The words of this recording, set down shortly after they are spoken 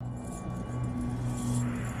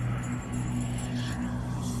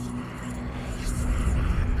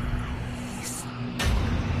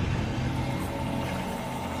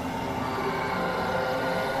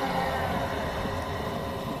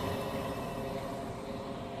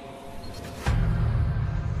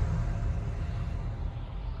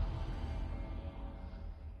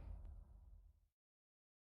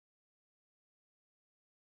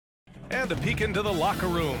And a peek into the locker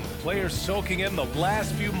room. Players soaking in the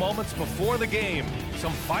last few moments before the game.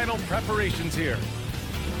 Some final preparations here.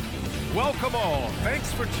 Welcome all.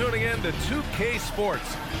 Thanks for tuning in to 2K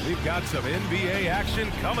Sports. We've got some NBA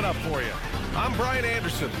action coming up for you. I'm Brian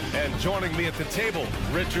Anderson, and joining me at the table,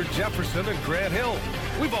 Richard Jefferson and Grant Hill.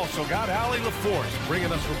 We've also got Allie LaForce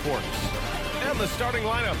bringing us reports. And the starting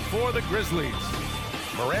lineup for the Grizzlies.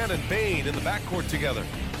 Morant and Bane in the backcourt together.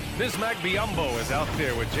 Bismack Biyombo is out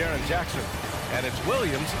there with Jaren Jackson. And it's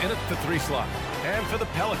Williams in at the 3 slot. And for the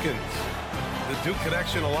Pelicans, the Duke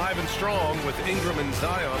connection alive and strong with Ingram and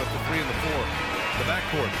Zion at the 3 and the 4. The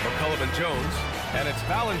backcourt, McCollum and Jones. And it's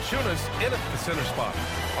Valanciunas in at the center spot.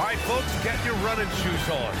 All right, folks, get your running shoes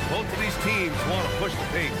on. Both of these teams want to push the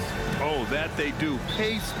pace. Oh, that they do.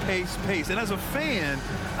 Pace, pace, pace. And as a fan,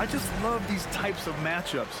 I just love these types of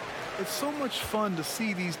matchups. It's so much fun to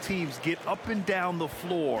see these teams get up and down the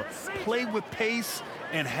floor, play with pace,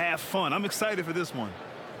 and have fun. I'm excited for this one.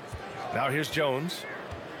 Now here's Jones.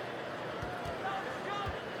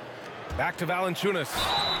 Back to Valanciunas.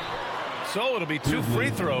 So it'll be 2 free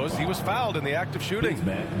throws. He was fouled in the act of shooting.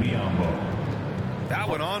 That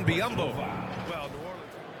one on Biyombo. Well, New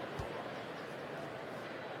Orleans.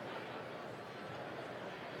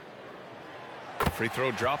 Free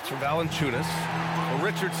throw drops from Valanciunas. Well,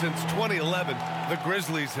 Richard, since 2011, the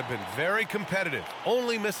Grizzlies have been very competitive,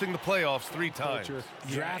 only missing the playoffs 3 times.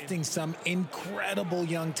 Drafting some incredible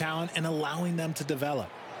young talent and allowing them to develop.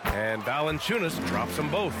 And Valanciunas drops them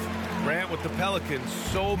both. Grant, with the Pelicans,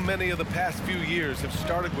 so many of the past few years have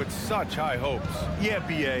started with such high hopes. Yeah,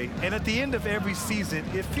 B.A. And at the end of every season,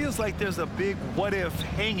 it feels like there's a big what-if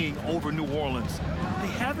hanging over New Orleans. They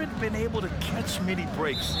haven't been able to catch many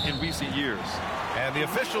breaks in recent years. And the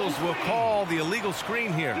officials will call the illegal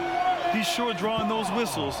screen here. He's sure drawing those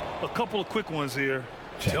whistles. A couple of quick ones here.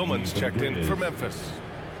 Tillman's checked in for Memphis.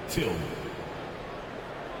 Tillman.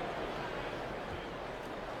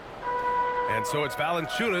 And so it's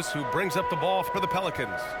Valanciunas who brings up the ball for the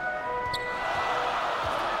Pelicans.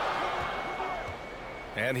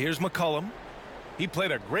 And here's McCollum. He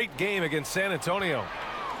played a great game against San Antonio.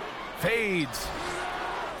 Fades.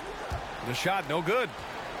 The shot no good.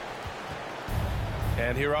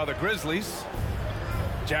 And here are the Grizzlies.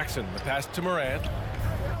 Jackson, the pass to Morant.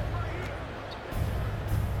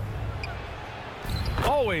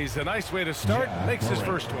 Always a nice way to start. Makes his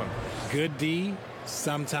first one. Good D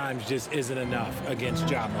sometimes just isn't enough against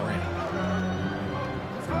Ja Morant.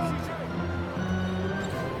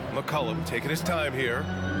 McCollum taking his time here.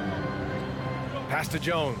 Pass to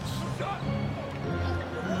Jones.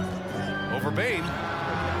 Over Bane.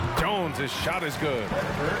 Jones, his shot is good.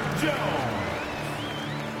 Jones.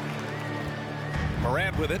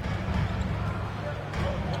 Morant with it.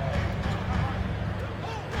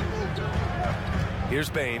 Here's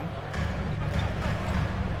Bane.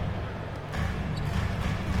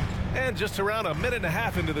 And just around a minute and a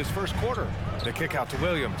half into this first quarter. The kick out to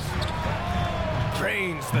Williams.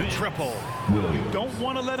 Drains the triple. Don't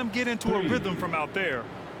want to let him get into a rhythm from out there.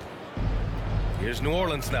 Here's New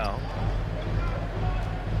Orleans now.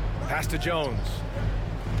 Pass to Jones.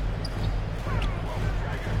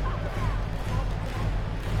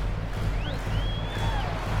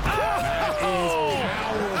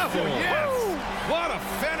 Powerful. Yes! What a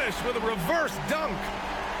finish with a reverse dunk.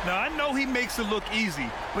 Now, I know he makes it look easy,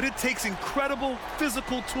 but it takes incredible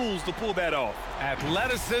physical tools to pull that off.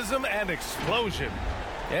 Athleticism and explosion.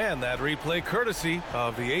 And that replay courtesy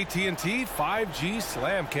of the AT&T 5G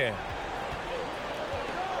Slam Cam.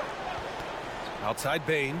 Outside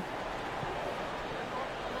Bane.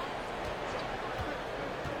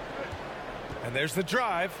 And there's the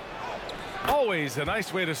drive. Always a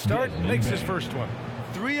nice way to start. Makes his first one.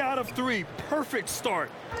 3 out of 3. Perfect start.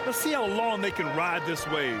 Let's see how long they can ride this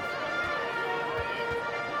wave.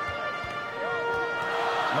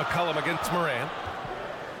 McCollum against Morant.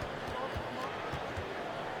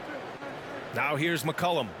 Now here's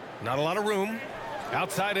McCollum. Not a lot of room.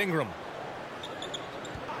 Outside Ingram.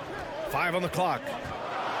 5 on the clock.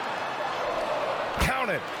 Count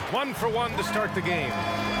it. 1 for 1 to start the game.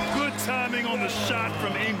 Good timing on the shot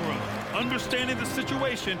from Ingram. Understanding the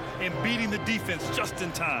situation and beating the defense just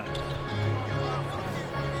in time.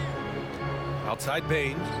 Outside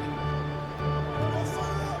Bane.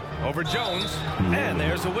 Over Jones. And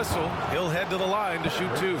there's a whistle. He'll head to the line to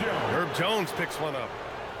shoot 2. Herb Jones picks one up.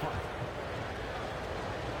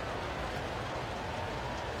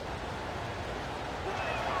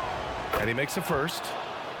 And he makes a first.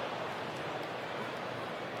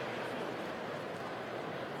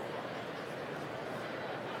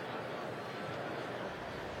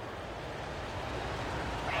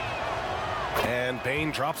 And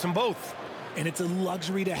Bane drops them both. And it's a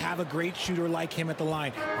luxury to have a great shooter like him at the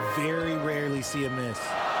line. Very rarely see a miss.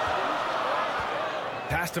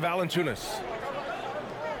 Pass to Valanciunas.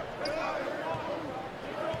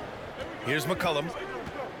 Here's McCollum.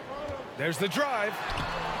 There's the drive.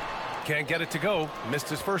 Can't get it to go. Missed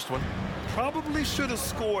his first one. Probably should have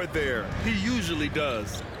scored there. He usually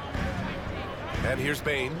does. And here's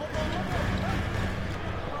Bane.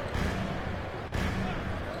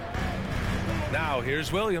 Now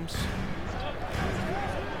here's Williams.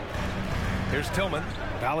 Here's Tillman.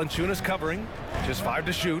 Valanciunas covering. Just 5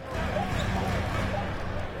 to shoot.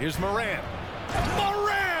 Here's Morant.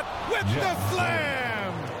 Morant with the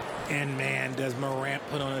slam! And man, does Morant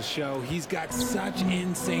put on a show. He's got such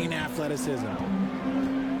insane athleticism.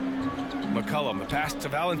 McCollum, the pass to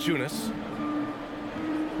Valanciunas.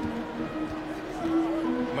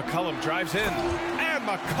 McCollum drives in. And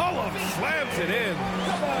McCollum slams it in.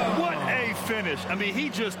 What a finish. I mean, he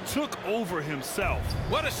just took over himself.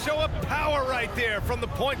 What a show of power right there from the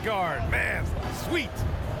point guard. Man, sweet.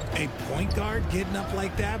 A point guard getting up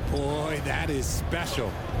like that? Boy, that is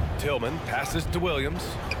special. Tillman passes to Williams.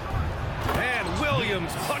 And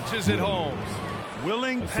Williams punches it home.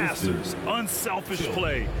 Willing passers, unselfish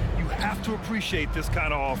play. You have to appreciate this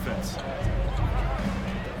kind of offense.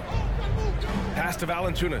 Pass to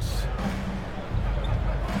Valanciunas.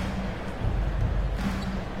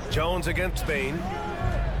 Jones against Bane.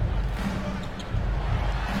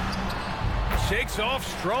 Shakes off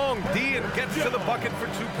strong D and gets to the bucket for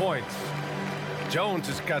 2 points. Jones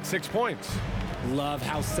has got 6 points. Love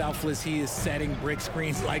how selfless he is setting brick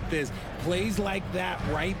screens like this. Plays like that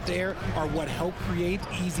right there are what help create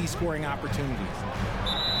easy scoring opportunities.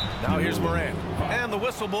 Now here's Morant. And the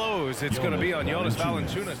whistle blows. It's going to be on Jonas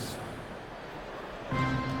Valanciunas.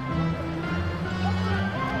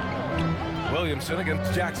 Williamson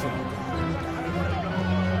against Jackson.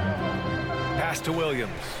 Pass to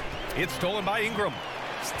Williams. It's stolen by Ingram.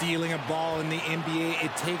 Stealing a ball in the NBA,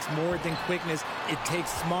 it takes more than quickness. It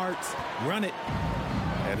takes smarts. Run it.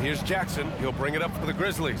 And here's Jackson. He'll bring it up for the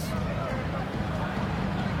Grizzlies.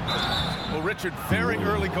 Well, Richard, very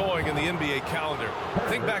early going in the NBA calendar.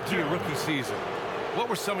 Think back to your rookie season. What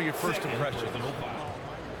were some of your first impressions?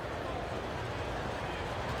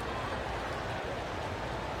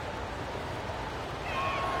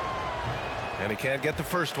 And he can't get the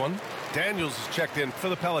first one. Daniels is checked in for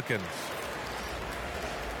the Pelicans.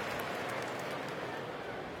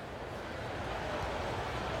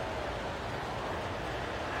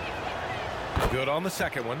 Good on the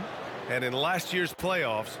second one. And in last year's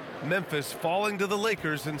playoffs, Memphis falling to the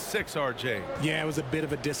Lakers in 6, RJ. Yeah, it was a bit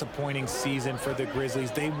of a disappointing season for the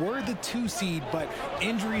Grizzlies. They were the 2 seed, but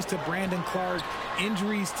injuries to Brandon Clark,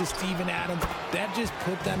 injuries to Steven Adams, that just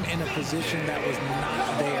put them in a position that was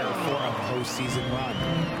not there for a postseason run.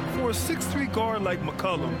 For a 6'3" guard like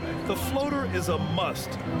McCollum, the floater is a must.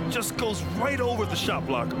 Just goes right over the shot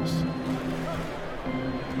blockers.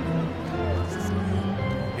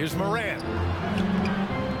 Here's Morant.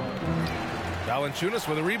 Valanciunas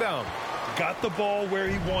with a rebound. Got the ball where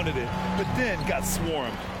he wanted it, but then got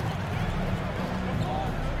swarmed.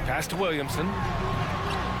 Pass to Williamson.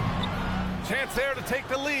 Chance there to take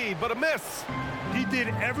the lead, but a miss. He did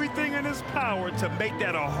everything in his power to make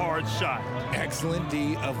that a hard shot. Excellent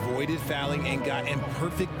D, avoided fouling and got in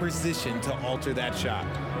perfect position to alter that shot.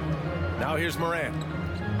 Now here's Morant.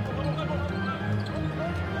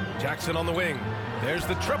 Jackson on the wing. There's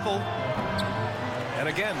the triple. And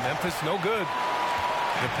again, Memphis no good.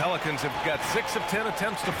 The Pelicans have got 6 of 10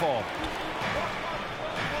 attempts to fall.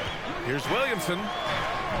 Here's Williamson.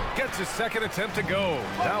 Gets his second attempt to go.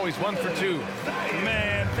 Now he's 1 for 2.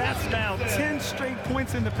 Man, that's now 10 straight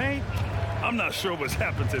points in the paint. I'm not sure what's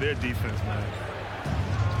happened to their defense, man.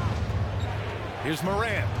 Here's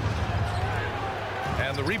Morant.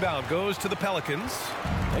 And the rebound goes to the Pelicans.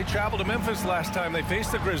 They traveled to Memphis last time they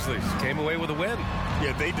faced the Grizzlies. Came away with a win.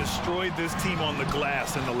 Yeah, they destroyed this team on the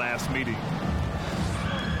glass in the last meeting.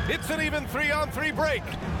 It's an even 3-on-3 break.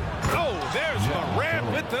 Oh, there's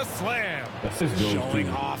Morant with the slam. Showing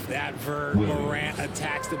off that vert. Morant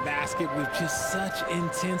attacks the basket with just such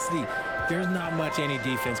intensity. There's not much any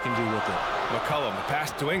defense can do with it. McCollum, the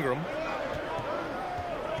pass to Ingram.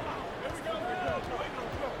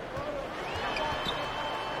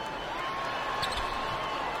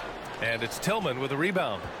 And it's Tillman with a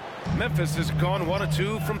rebound. Memphis has gone 1 of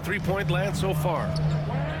 2 from three-point land so far.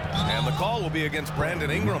 And the call will be against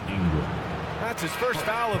Brandon Ingram. That's his first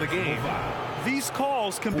foul of the game. These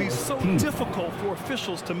calls can be so difficult for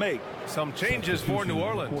officials to make. Some changes for New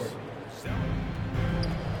Orleans.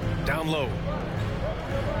 Down low.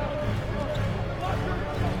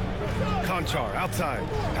 Conchar outside.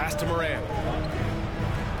 Pass to Morant.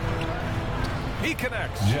 He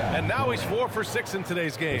connects. And now he's 4 for 6 in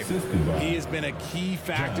today's game. He has been a key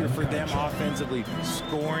factor for them offensively,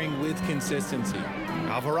 scoring with consistency.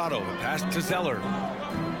 Alvarado, pass to Zeller.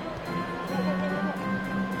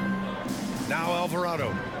 Now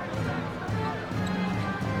Alvarado.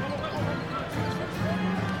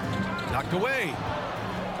 Knocked away.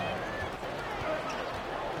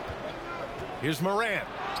 Here's Morant.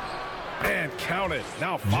 And count it.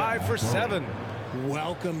 Now 5 for 7.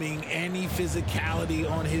 Welcoming any physicality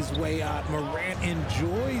on his way up. Morant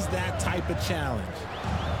enjoys that type of challenge.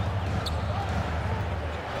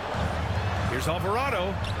 Here's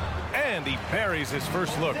Alvarado. And he buries his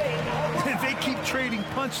first look. They keep trading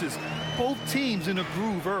punches. Both teams in a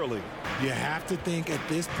groove early. You have to think at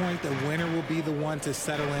this point the winner will be the one to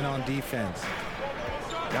settle in on defense.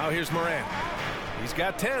 Now here's Morant. He's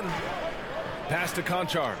got 10. Pass to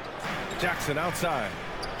Conchar. Jackson outside.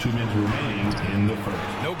 2 minutes remaining in the first.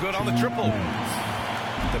 No good on the triple.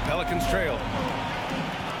 The Pelicans trail.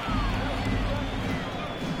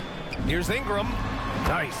 Here's Ingram.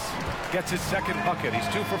 Nice. Gets his second bucket. He's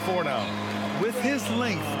 2 for 4 now. With his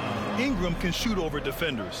length, Ingram can shoot over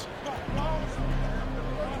defenders.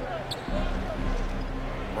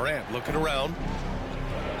 Morant looking around.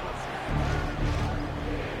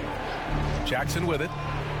 Jackson with it.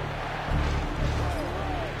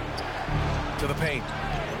 To the paint.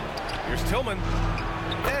 Here's Tillman.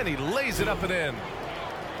 And he lays it up and in.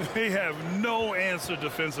 They have no answer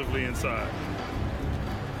defensively inside.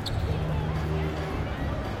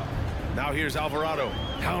 Now here's Alvarado.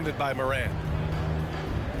 Hounded by Morant.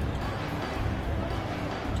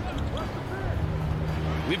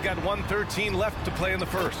 We've got 1:13 left to play in the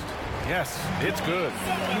first. Yes, it's good.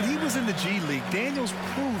 When he was in the G League, Daniels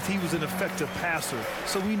proved he was an effective passer,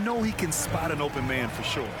 so we know he can spot an open man for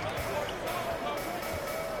sure.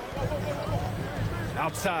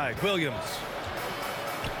 Outside, Williams.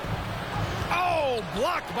 Oh,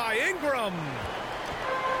 blocked by Ingram.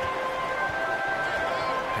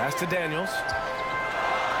 Pass to Daniels.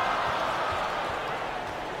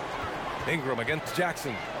 Ingram against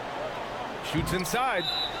Jackson. Shoots inside.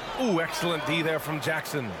 Ooh, excellent D there from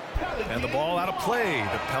Jackson. And the ball out of play.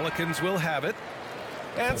 The Pelicans will have it.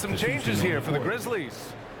 And some changes here for the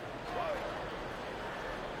Grizzlies.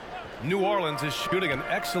 New Orleans is shooting an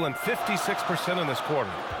excellent 56% in this quarter.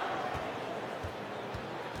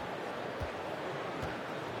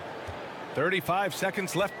 .35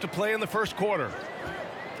 seconds left to play in the first quarter.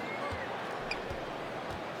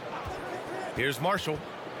 Here's Marshall.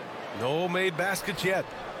 No made baskets yet.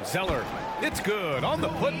 Zeller. It's good on the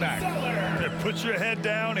putback. Put your head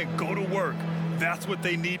down and go to work. That's what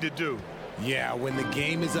they need to do. Yeah, when the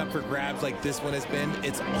game is up for grabs like this one has been,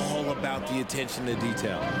 it's all about the attention to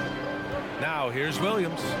detail. Now here's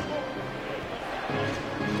Williams.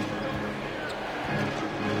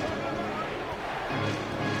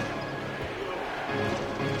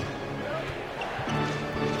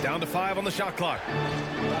 Down to 5 on the shot clock.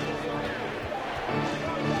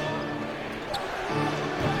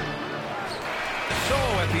 So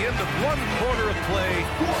at the end of 1 quarter of play,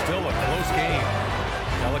 still a close game.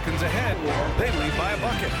 Pelicans ahead. They lead by a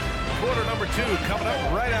bucket. Quarter number 2 coming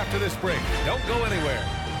up right after this break. Don't go anywhere.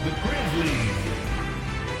 The Grizzlies.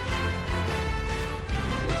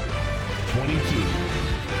 22.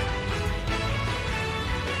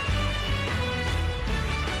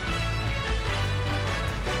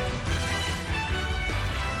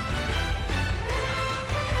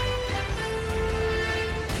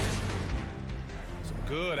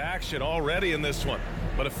 Good action already in this one,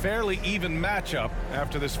 but a fairly even matchup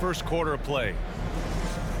after this first quarter of play.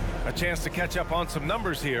 A chance to catch up on some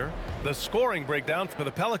numbers here. The scoring breakdown for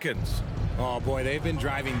the Pelicans. Oh, boy, they've been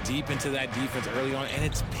driving deep into that defense early on, and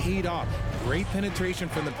it's paid off. Great penetration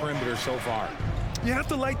from the perimeter so far. You have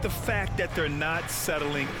to like the fact that they're not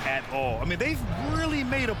settling at all. I mean, they've really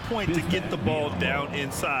made a point to get the ball down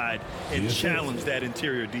inside and challenge that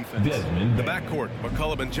interior defense. The backcourt,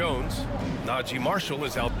 McCollum and Jones. Najee Marshall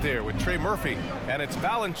is out there with Trey Murphy, and it's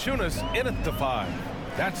Valanciunas in at the 5.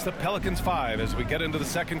 That's the Pelicans 5 as we get into the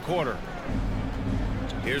second quarter.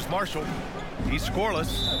 Here's Marshall. He's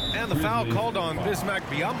scoreless, and the foul called on Bismack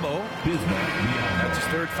Biyombo. That's his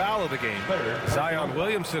 3rd foul of the game. Zion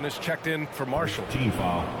Williamson is checked in for Marshall. Team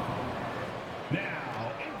foul.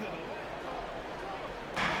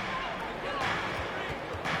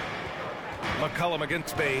 McCollum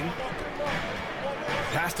against Bain.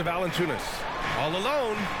 Pass to Valanciunas. All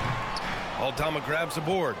alone. Aldama grabs the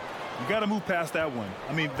board. You got to move past that one.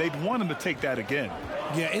 I mean, they'd want him to take that again.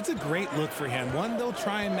 Yeah, it's a great look for him. One they'll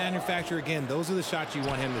try and manufacture again. Those are the shots you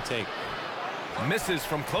want him to take. Misses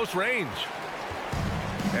from close range.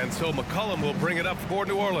 And so McCollum will bring it up for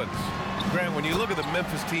New Orleans. Grant, when you look at the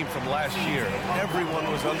Memphis team from last year, everyone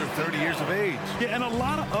was under 30 years of age. Yeah, and a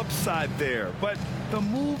lot of upside there. But the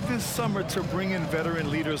move this summer to bring in veteran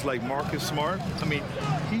leaders like Marcus Smart, I mean,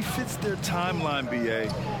 he fits their timeline, BA,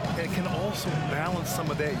 and can also balance some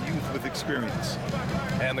of that youth with experience.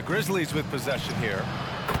 And the Grizzlies with possession here,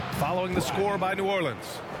 following the score by New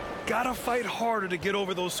Orleans. Gotta fight harder to get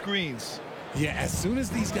over those screens. Yeah, as soon as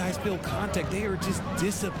these guys feel contact, they are just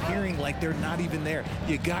disappearing like they're not even there.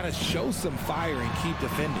 You got to show some fire and keep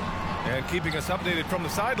defending. And keeping us updated from the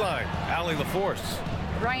sideline, Allie LaForce.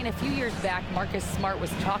 Ryan, a few years back, Marcus Smart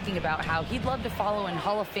was talking about how he'd love to follow in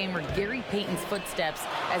Hall of Famer Gary Payton's footsteps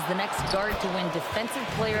as the next guard to win Defensive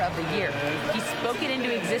Player of the Year. He spoke it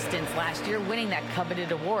into existence last year, winning that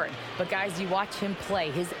coveted award. But guys, you watch him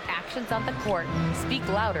play, his actions on the court speak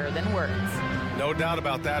louder than words. No doubt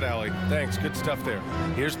about that, Allie. Thanks, good stuff there.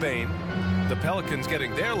 Here's Bain. The Pelicans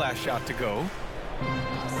getting their last shot to go.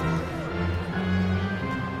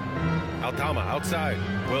 Aldama outside.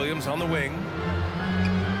 Williams on the wing.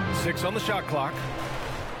 6 on the shot clock.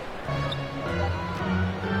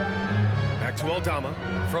 Back to Aldama.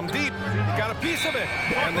 From deep. He got a piece of it.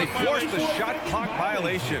 And they forced the shot clock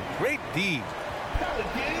violation. Great D.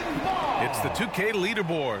 It's the 2K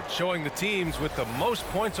leaderboard showing the teams with the most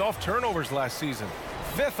points off turnovers last season.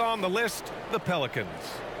 5th on the list, the Pelicans.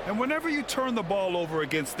 And whenever you turn the ball over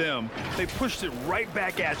against them, they pushed it right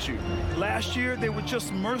back at you. Last year, they were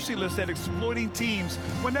just merciless at exploiting teams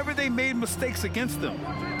whenever they made mistakes against them.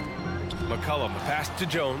 McCollum, the pass to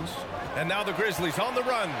Jones. And now the Grizzlies on the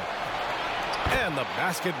run. And the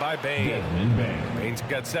basket by Bain. Bain's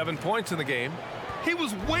got 7 points in the game. He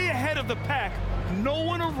was way ahead of the pack. No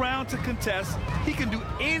one around to contest. He can do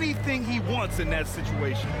anything he wants in that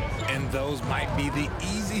situation. And those might be the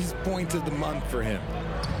easiest points of the month for him.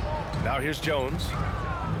 Now here's Jones.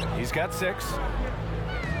 He's got 6.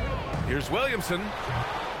 Here's Williamson.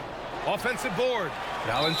 Offensive board.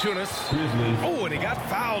 Valanciunas. Oh, and he got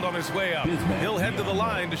fouled on his way up. He'll head to the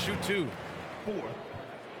line to shoot 2.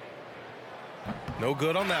 No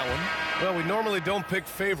good on that one. Well, we normally don't pick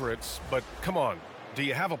favorites, but come on. Do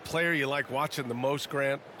you have a player you like watching the most,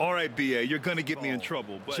 Grant? All right, BA, you're going to get me in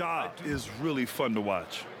trouble, but Ja is really fun to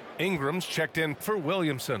watch. Ingram's checked in for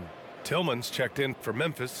Williamson. Tillman's checked in for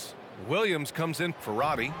Memphis. Williams comes in for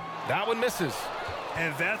Roddy. That one misses.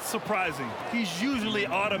 And that's surprising. He's usually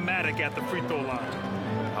automatic at the free throw line.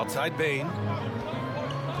 Outside Bain.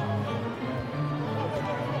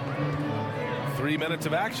 3 minutes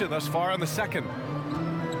of action thus far in the second.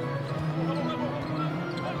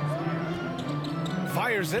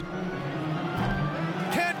 Fires it.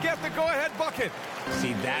 Can't get the go-ahead bucket.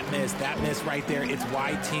 See, that miss right there. It's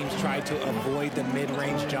why teams try to avoid the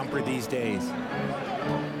mid-range jumper these days.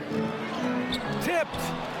 Tipped.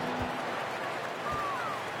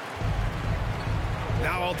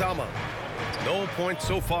 Now Aldama. No points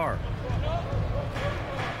so far.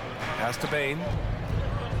 Pass to Bain.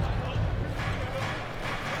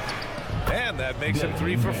 And that makes him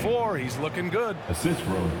 3 for 4. He's looking good. Assist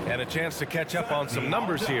row. And a chance to catch up on some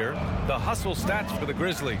numbers here. The hustle stats for the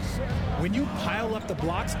Grizzlies. When you pile up the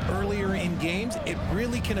blocks earlier in games, it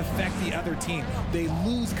really can affect the other team. They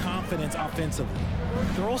lose confidence offensively.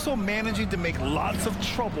 They're also managing to make lots of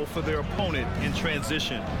trouble for their opponent in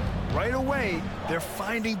transition. Right away, they're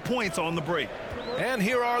finding points on the break. And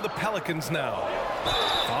here are the Pelicans now.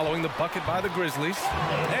 Following the bucket by the Grizzlies.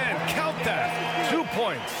 And count that. 2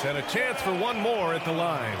 points and a chance for one more at the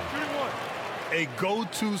line. A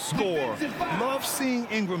go-to score. Love seeing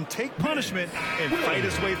Ingram take punishment and fight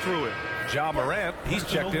his way through it. Ja Morant, he's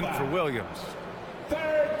checked in for Williams.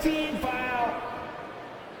 13 foul.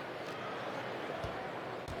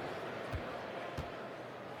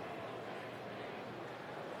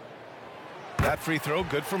 That free throw,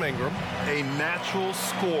 good from Ingram. A natural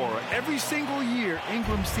scorer. Every single year,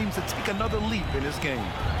 Ingram seems to take another leap in his game.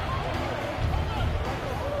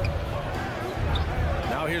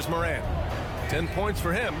 Now here's Morant. 10 points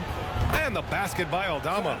for him. And the basket by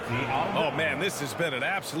Aldama. Oh, man, this has been an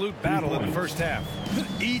absolute battle in the first half.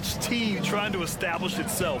 Each team trying to establish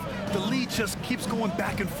itself. The lead just keeps going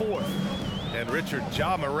back and forth. And Richard,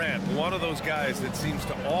 Ja Morant, one of those guys that seems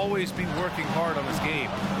to always be working hard on his game.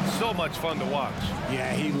 So much fun to watch.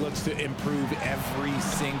 Yeah, he looks to improve every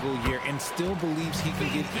single year and still believes he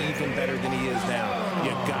can get even better than he is now.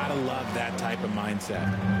 You gotta love that type of mindset.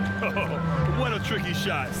 Oh, what a tricky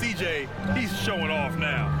shot. CJ, he's showing off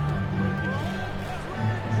now.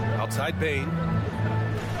 Outside Bain.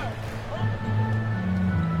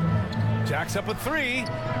 Jacks up a 3.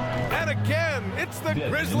 And again, it's the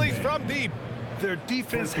Grizzlies from deep. Their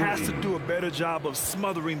defense has to do a better job of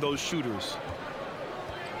smothering those shooters.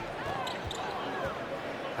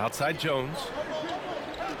 Outside Jones.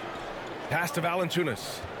 Pass to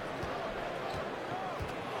Valanciunas.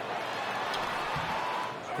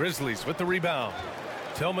 Grizzlies with the rebound.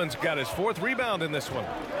 Tillman's got his 4th rebound in this one.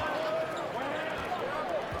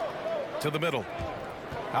 To the middle.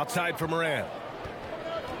 Outside for Morant.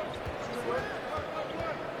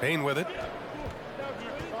 Payne with it.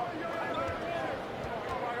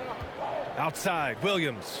 Outside,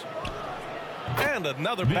 Williams. And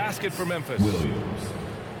another basket for Memphis. Williams.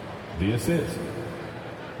 The assist.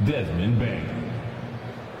 Desmond Bain.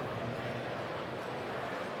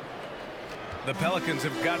 The Pelicans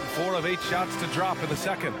have gotten 4 of 8 shots to drop in the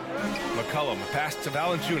second. McCollum pass to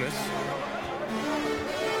Valanciunas.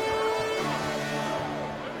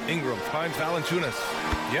 Ingram finds Valanciunas.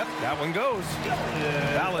 Yep, that one goes.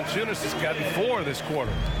 Valanciunas has gotten 4 this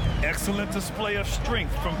quarter. Excellent display of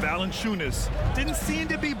strength from Valanciunas. Didn't seem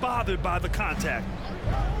to be bothered by the contact.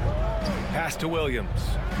 Pass to Williams.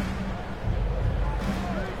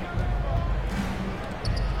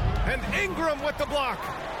 And Ingram with the block.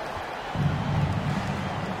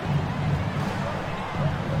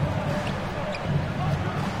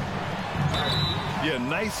 Yeah,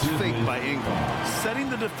 nice fake by Ingram,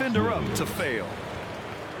 setting the defender up to fail.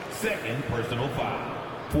 Second personal foul.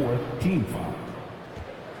 4th team foul.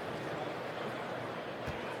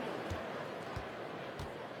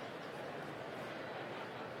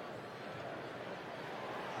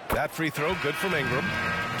 That free throw, good from Ingram.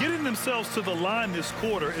 Getting themselves to the line this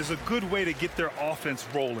quarter is a good way to get their offense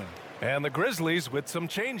rolling. And the Grizzlies with some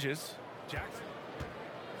changes. Jackson.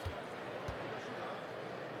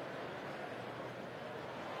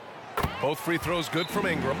 Both free throws good from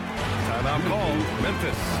Ingram. Timeout call,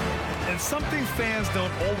 Memphis. And something fans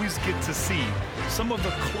don't always get to see. Some of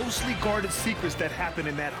the closely guarded secrets that happen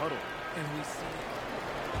in that huddle.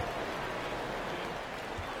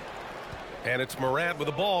 And it's Morant with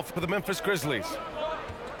the ball for the Memphis Grizzlies.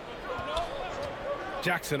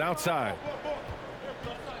 Jackson outside.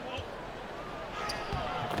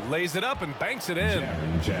 Lays it up and banks it in.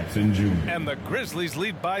 Jackson Jr. And the Grizzlies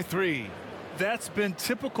lead by 3. That's been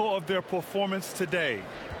typical of their performance today.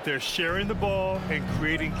 They're sharing the ball and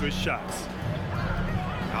creating good shots.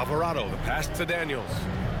 Alvarado, the pass to Daniels.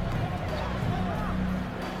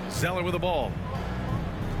 Zeller with the ball.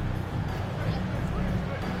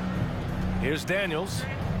 Here's Daniels.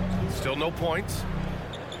 Still no points.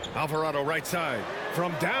 Alvarado right side.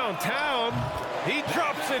 From downtown, he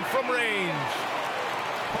drops it from range.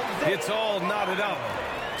 It's all knotted up.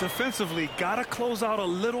 Defensively, gotta close out a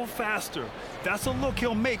little faster. That's a look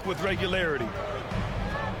he'll make with regularity.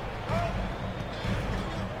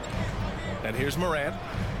 And here's Morant.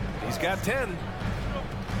 He's got 10.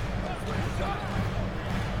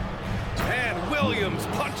 And Williams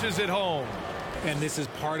punches it home. And this is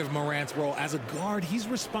part of Morant's role. As a guard, he's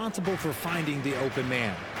responsible for finding the open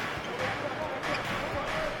man.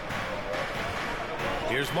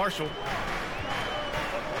 Here's Marshall.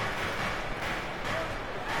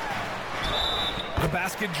 The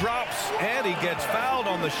basket drops, and he gets fouled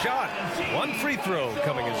on the shot. One free throw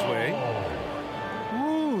coming his way.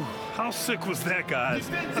 Ooh, how sick was that, guys?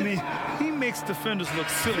 I mean, he makes defenders look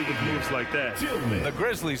silly with moves like that. The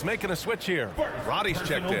Grizzlies making a switch here. Roddy's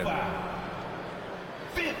checked in.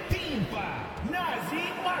 15 foul.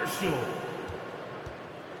 Najee Marshall.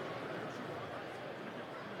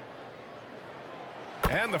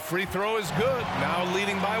 And the free throw is good. Now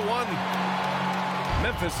leading by 1.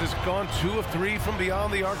 Memphis has gone 2 of 3 from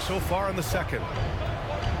beyond the arc so far in the second.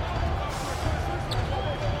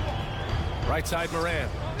 Right side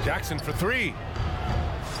Morant. Jackson for 3.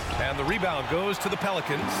 And the rebound goes to the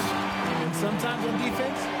Pelicans. And sometimes on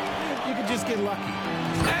defense, you can just get lucky.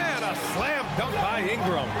 And a slam dunk by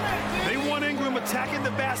Ingram. They want Ingram attacking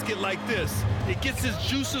the basket like this. It gets his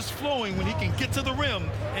juices flowing when he can get to the rim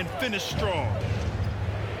and finish strong.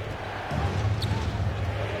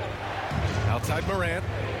 Outside Morant.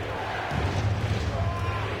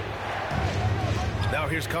 Now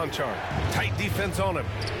here's Conchar. Tight defense on him.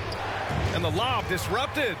 And the lob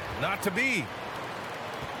disrupted. Not to be.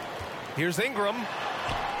 Here's Ingram.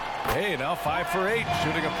 Hey, now 5 for 8.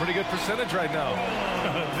 Shooting a pretty good percentage right now.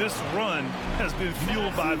 This run has been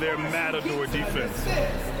fueled by their matador defense.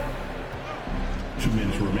 2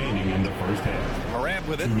 minutes remaining in the first half. Morant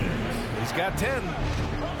with it. 2 minutes. He's got 10.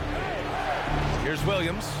 Here's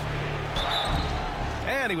Williams.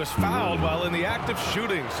 And he was fouled while in the act of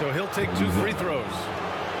shooting, so he'll take 2 free throws.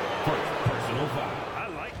 First personal foul. I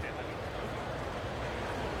like that.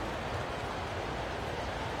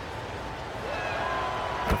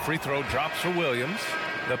 The free throw drops for Williams.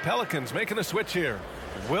 The Pelicans making a switch here.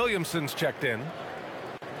 Williamson's checked in.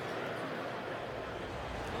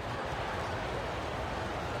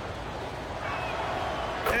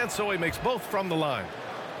 And so he makes both from the line.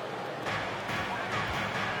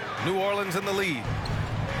 New Orleans in the lead.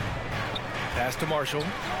 Pass to Marshall.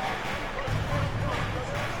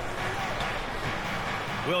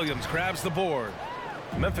 Williams grabs the board.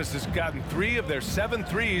 Memphis has gotten 3 of their 7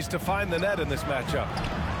 threes to find the net in this matchup.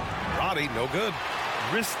 Roddy, no good.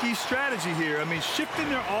 Risky strategy here. I mean, shifting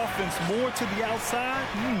their offense more to the outside.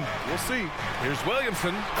 We'll see. Here's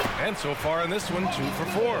Williamson. And so far in this one, 2 for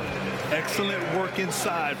 4. Excellent work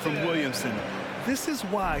inside from Williamson. This is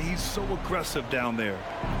why he's so aggressive down there.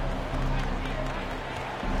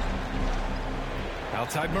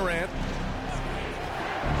 Outside Morant.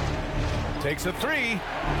 Takes a 3.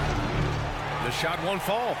 The shot won't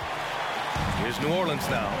fall. Here's New Orleans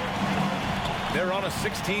now. They're on a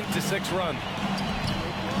 16-6 run.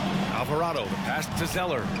 Alvarado, the pass to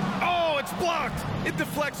Zeller. Oh, it's blocked. It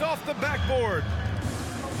deflects off the backboard.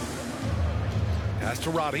 Pass to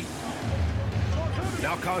Roddy.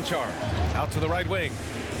 Now Conchar out to the right wing.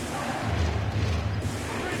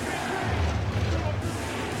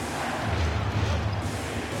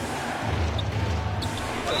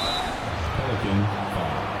 Pelican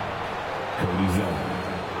foul. Cody Zeller.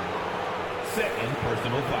 Second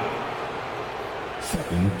personal foul.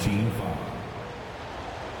 Second team foul.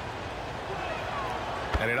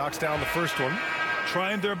 And he knocks down the first one.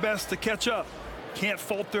 Trying their best to catch up. Can't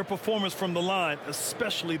fault their performance from the line,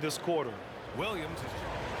 especially this quarter. Williams is...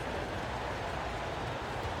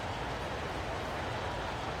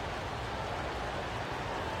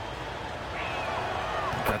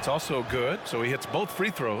 That's also good, so he hits both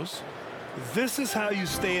free throws. This is how you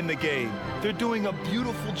stay in the game. They're doing a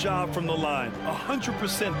beautiful job from the line.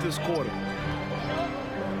 100% this quarter.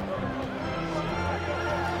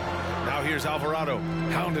 Now here's Alvarado,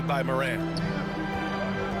 hounded by Morant.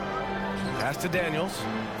 Pass to Daniels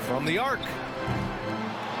from the arc.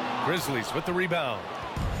 Grizzlies with the rebound.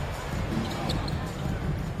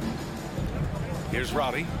 Here's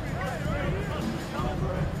Roddy.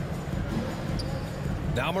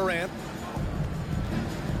 Now Morant.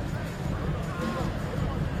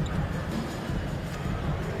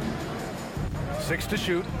 Six to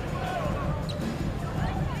shoot.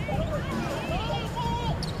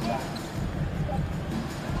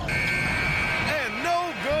 And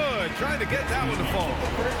no good. Trying to get that one to fall.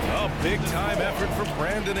 A big-time effort for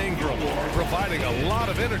Brandon Ingram, providing a lot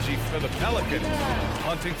of energy for the Pelicans.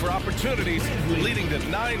 Hunting for opportunities, leading to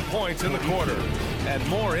 9 points in the quarter. And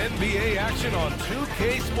more NBA action on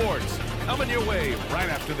 2K Sports coming your way right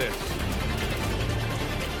after this.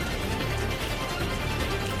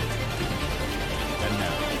 And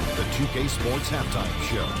now, the 2K Sports Halftime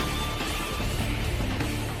Show.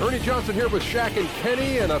 Ernie Johnson here with Shaq and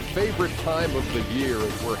Kenny, and a favorite time of the year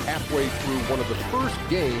as we're halfway through one of the first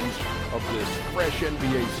games of this fresh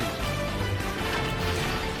NBA season.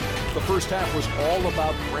 The first half was all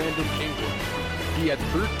about Brandon Ingram. He had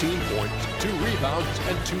 13 points, 2 rebounds,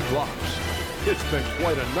 and 2 blocks. It's been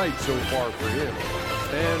quite a night so far for him.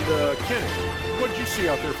 And Kenny, what did you see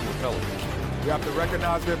out there from the Pelicans? We have to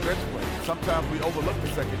recognize their bench play. Sometimes we overlook the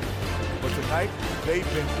second unit. But tonight, they've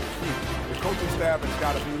been key. The coaching staff has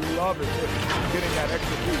got to be loving getting that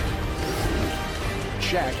extra beat.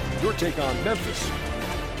 Shaq, your take on Memphis.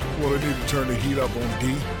 Well, they need to turn the heat up on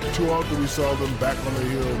D. Too often we saw them back on the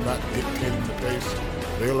hill, not dictating the pace.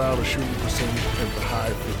 They allow the shooting percentage in the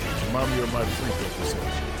high 50s. Remind me of my free throw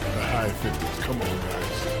percentage. The high 50s. Come on,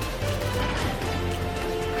 guys.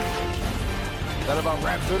 That about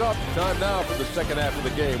wraps it up. Time now for the second half of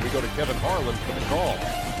the game. We go to Kevin Harlan for the call.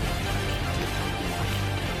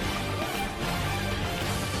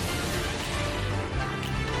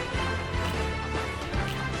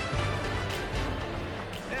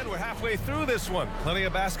 And we're halfway through this one. Plenty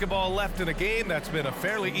of basketball left in a game that's been a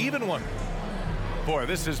fairly even one. Boy,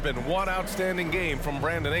 this has been one outstanding game from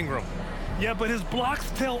Brandon Ingram. Yeah, but his blocks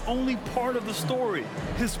tell only part of the story.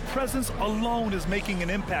 His presence alone is making an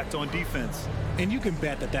impact on defense. And you can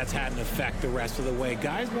bet that that's had an effect the rest of the way.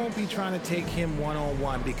 Guys won't be trying to take him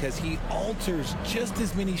one-on-one because he alters just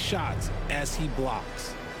as many shots as he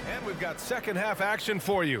blocks. And we've got second half action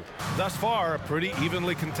for you. Thus far, a pretty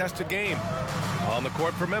evenly contested game. On the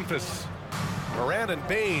court for Memphis, Morant and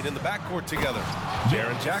Bane in the backcourt together.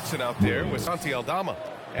 Jaren Jackson out there with Santi Aldama.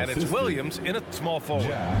 And it's Williams in a small forward.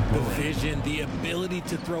 The vision, the ability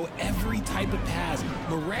to throw every type of pass.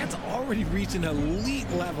 Morant's already reached an elite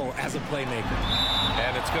level as a playmaker.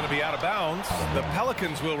 And it's going to be out of bounds. The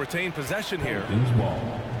Pelicans will retain possession here.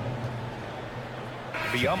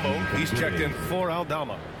 Biyombo, he's checked in for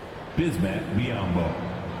Aldama. Bismack Biyombo.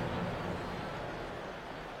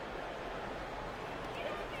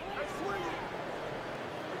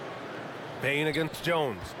 Payne against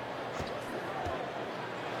Jones.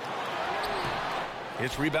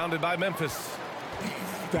 It's rebounded by Memphis.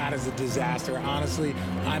 That is a disaster. Honestly,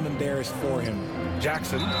 I'm embarrassed for him.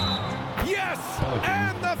 Jackson. Yes!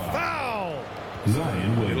 And the foul!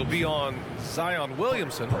 Zion Williamson. It'll be on Zion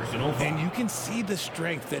Williamson. Personal foul. And you can see the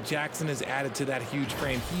strength that Jackson has added to that huge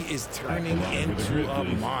frame. He is turning into a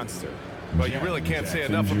monster. But you really can't say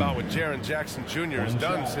enough about what Jaren Jackson Jr. has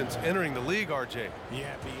done since entering the league, RJ.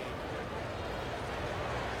 Yeah,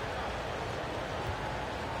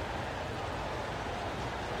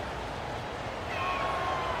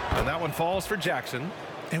 And that one falls for Jackson.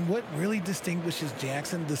 And what really distinguishes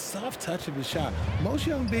Jackson, the soft touch of his shot. Most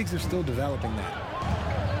young bigs are still developing that.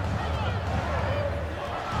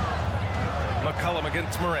 McCollum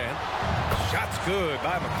against Morant. Shot's good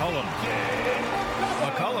by McCollum.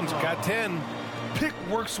 McCollum's got 10. Pick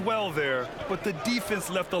works well there, but the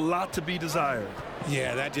defense left a lot to be desired.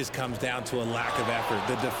 Yeah, that just comes down to a lack of effort.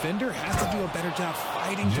 The defender has to do a better job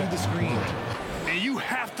fighting through the screen. And you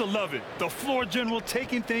have to love it. The floor general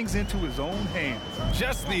taking things into his own hands.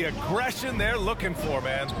 Just the aggression they're looking for,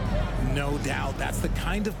 man. No doubt. That's the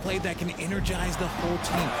kind of play that can energize the whole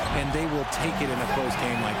team, and they will take it in a close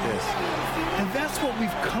game like this. And that's what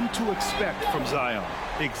we've come to expect from Zion.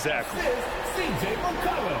 Exactly. CJ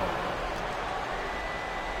McCollum.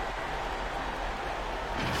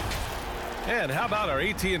 And how about our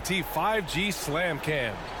AT&T 5G Slam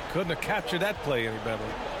Cam? Couldn't have captured that play any better.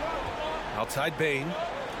 Outside Bain.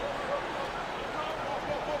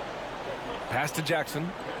 Pass to Jackson.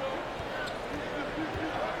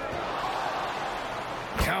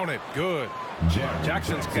 Count it. Good.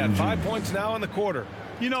 Jackson's got 5 points now in the quarter.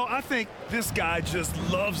 You know, I think this guy just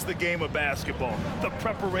loves the game of basketball. The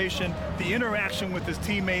preparation, the interaction with his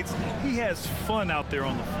teammates. He has fun out there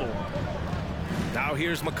on the floor. Now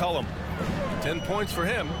here's McCollum. 10 points for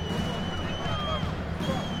him.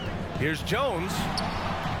 Here's Jones.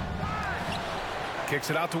 Kicks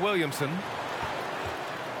it out to Williamson.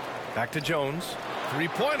 Back to Jones.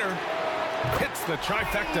 Three-pointer. Hits the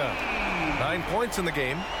trifecta. 9 points in the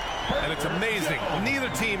game. And it's amazing. Neither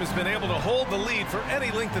team has been able to hold the lead for any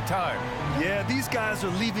length of time. Yeah, these guys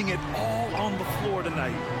are leaving it all on the floor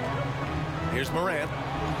tonight. Here's Morant.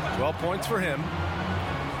 12 points for him.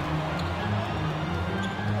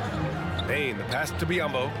 Bain, the pass to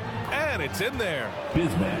Biyombo. And it's in there.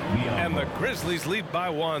 And the Grizzlies lead by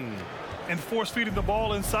 1. And force-feeding the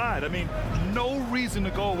ball inside. I mean, no reason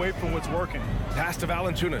to go away from what's working. Pass to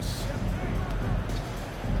Valanciunas.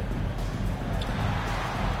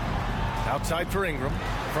 Outside for Ingram.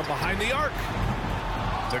 From behind the arc.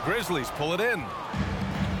 The Grizzlies pull it in.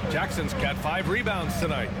 Jackson's got 5 rebounds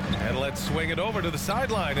tonight. And let's swing it over to the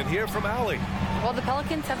sideline and hear from Allie. Well, the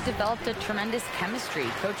Pelicans have developed a tremendous chemistry.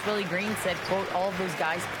 Coach Willie Green said, quote, all of those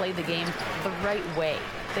guys play the game the right way.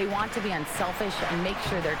 They want to be unselfish and make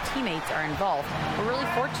sure their teammates are involved. We're really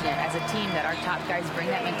fortunate as a team that our top guys bring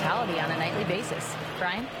that mentality on a nightly basis.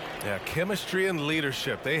 Brian? Yeah, chemistry and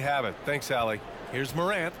leadership. They have it. Thanks, Allie. Here's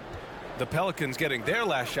Morant. The Pelicans getting their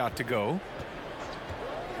last shot to go.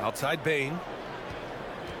 Outside Bain.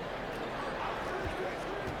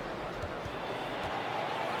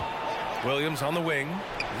 Williams on the wing.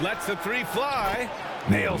 Lets the three fly.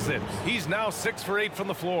 Nails it. He's now 6 for 8 from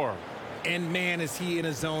the floor. And man, is he in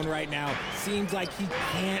a zone right now. Seems like he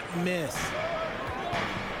can't miss.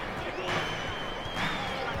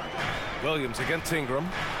 Williams against Ingram.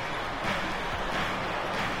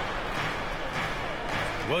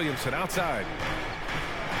 Williamson outside.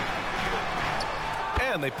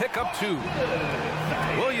 And they pick up 2.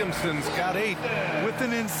 Williamson's got 8. With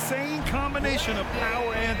an insane combination of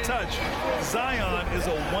power and touch, Zion is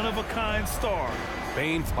a one-of-a-kind star.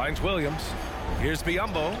 Bain finds Williams. Here's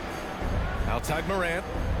Biyombo. Outside Morant.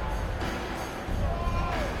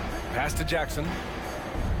 Pass to Jackson.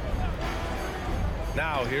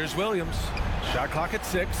 Now here's Williams. Shot clock at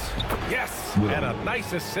 6. Yes! And a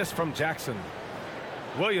nice assist from Jackson.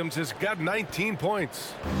 Williams has got 19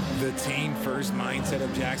 points. The team-first mindset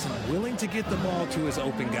of Jackson, willing to get the ball to his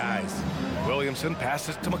open guys. Williamson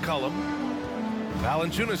passes to McCollum.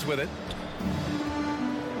 Valanciunas with it.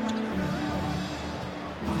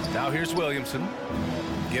 Now here's Williamson.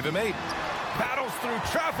 Give him 8. Battles through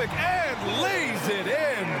traffic and lays it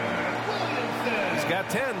in. He's got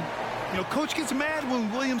 10. You know, coach gets mad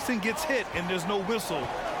when Williamson gets hit and there's no whistle,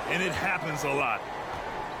 and it happens a lot.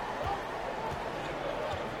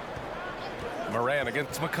 Morant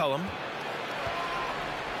against McCollum.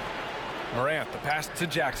 Morant, the pass to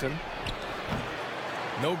Jackson.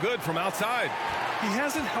 No good from outside. He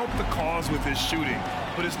hasn't helped the cause with his shooting,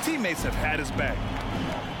 but his teammates have had his back.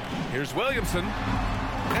 Here's Williamson,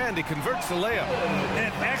 and he converts the layup.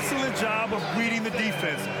 An excellent job of reading the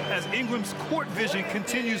defense. As Ingram's court vision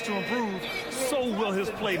continues to improve, so will his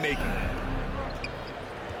playmaking.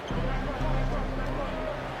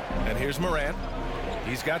 And here's Morant.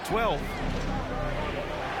 He's got 12.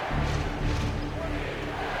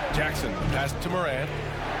 Jackson, pass to Morant.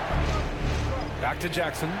 Back to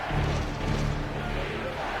Jackson.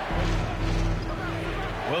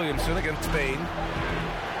 Williamson against Spain.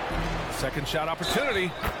 Second shot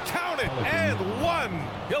opportunity. Count it, and one.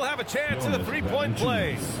 He'll have a chance in the three-point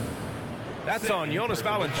play. That's on Jonas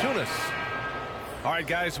Valanciunas. All right,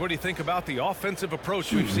 guys, what do you think about the offensive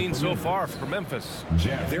approach we've seen so far for Memphis?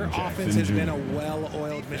 Their offense has been a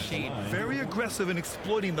well-oiled machine. Very aggressive in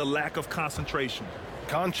exploiting the lack of concentration.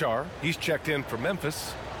 Conchar, he's checked in for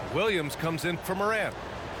Memphis. Williams comes in for Morant.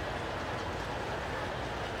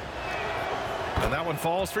 And that one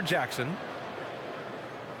falls for Jackson.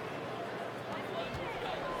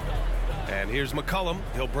 And here's McCollum.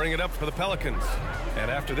 He'll bring it up for the Pelicans. And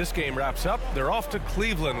after this game wraps up, they're off to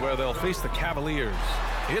Cleveland, where they'll face the Cavaliers.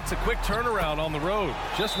 It's a quick turnaround on the road.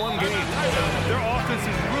 Just one game. Their offense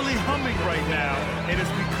is really humming right now, and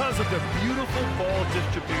it's because of the beautiful ball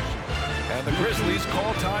distribution. And the Grizzlies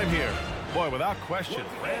call time here. Boy, without question.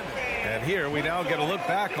 And here we now get a look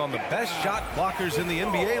back on the best shot blockers in the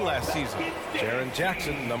NBA last season. Jaren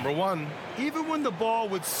Jackson, #1. Even when the ball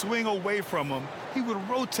would swing away from him, he would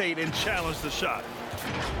rotate and challenge the shot.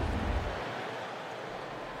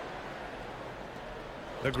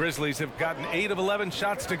 The Grizzlies have gotten 8 of 11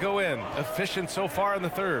 shots to go in. Efficient so far in the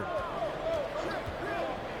third.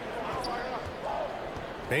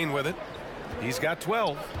 Payne with it. He's got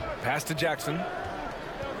 12. Pass to Jackson.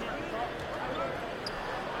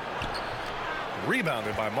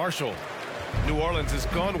 Rebounded by Marshall. New Orleans has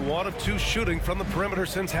gone 1 of 2 shooting from the perimeter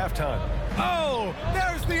since halftime. Oh,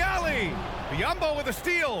 there's the alley. Biyombo with a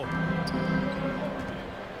steal.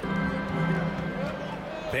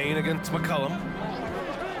 Payne against McCollum.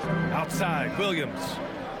 Outside, Williams.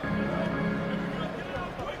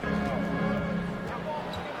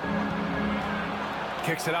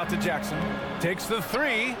 Kicks it out to Jackson. Takes the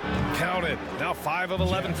 3. Count it. Now 5 of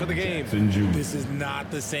 11 for the game. This is not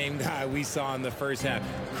the same guy we saw in the first half.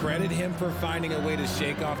 Credit him for finding a way to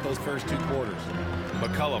shake off those first 2 quarters.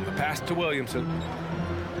 McCollum, the pass to Williamson.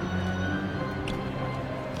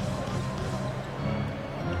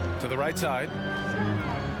 To the right side.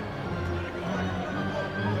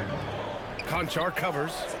 Conchar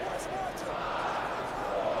covers.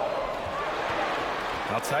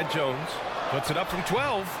 Outside Jones. Puts it up from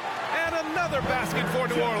 12. And another basket for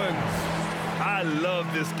New Orleans. I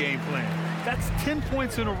love this game plan. That's 10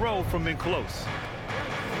 points in a row from in close.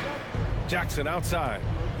 Jackson outside.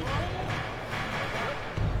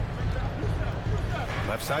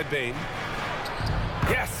 Left side Bane.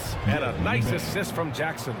 Yes! And a nice assist from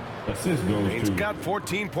Jackson. Assist goes Bane's to got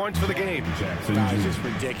 14 points for the game. Jackson Guys, Jr. just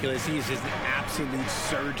ridiculous. He is just an absolute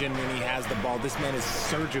surgeon when he has the ball. This man is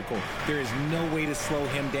surgical. There is no way to slow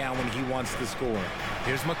him down when he wants to score.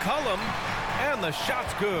 Here's McCollum, and the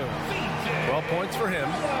shot's good. 12 points for him.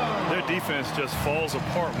 Their defense just falls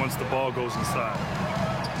apart once the ball goes inside.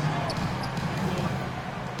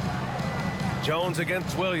 Jones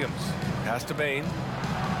against Williams. Pass to Bane.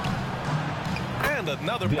 And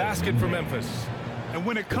another basket for Memphis. And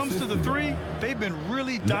when it comes to the 3, they've been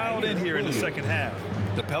really dialed in here in the second half.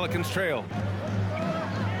 The Pelicans trail.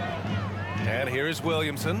 And here's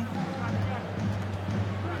Williamson.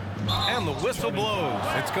 And the whistle blows.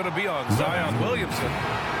 It's going to be on Zion Williamson.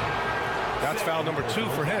 That's foul number 2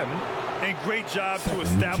 for him. And great job to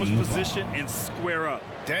establish position and square up.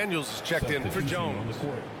 Daniels is checked in for Jones.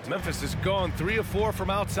 Memphis has gone 3 of 4 from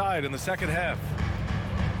outside in the second half.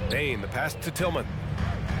 Bane, the pass to Tillman.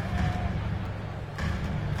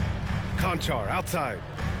 Conchar outside.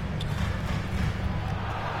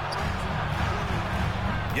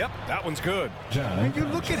 Yep, that one's good. And you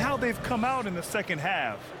look at how they've come out in the second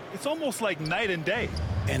half. It's almost like night and day.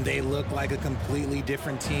 And they look like a completely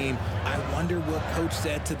different team. I wonder what coach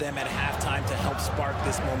said to them at halftime to help spark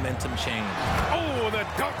this momentum change. Oh, the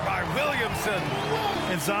dunk by Williamson.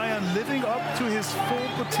 And Zion living up to his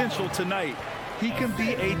full potential tonight. He can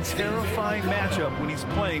be a terrifying matchup when he's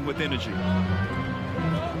playing with energy.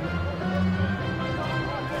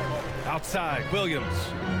 Outside, Williams.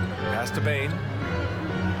 Pass to Bane.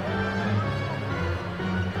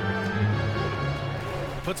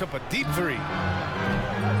 Puts up a deep 3.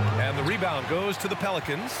 And the rebound goes to the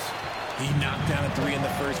Pelicans. He knocked down a 3 in the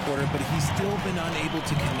first quarter, but he's still been unable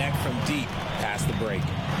to connect from deep past the break.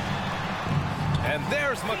 And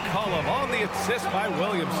there's McCollum on the assist by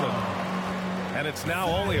Williamson. And it's now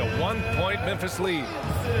only a 1-point Memphis lead.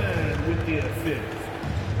 With the assist.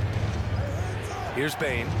 Here's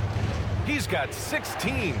Bain. He's got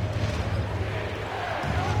 16.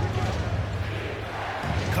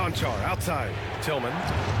 Conchar outside. Tillman.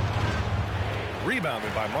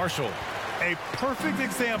 Rebounded by Marshall. A perfect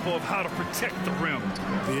example of how to protect the rim.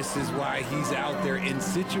 This is why he's out there. In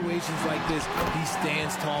situations like this, he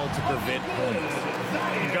stands tall to prevent points.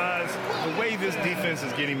 And guys, the way this defense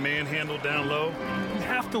is getting manhandled down low, you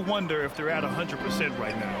have to wonder if they're at 100%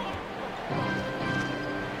 right now.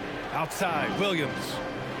 Outside, Williams.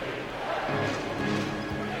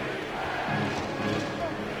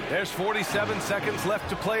 There's 47 seconds left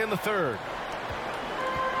to play in the third.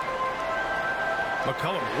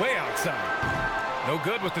 McCollum way outside. No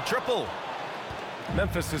good with the triple.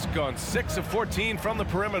 Memphis has gone 6 of 14 from the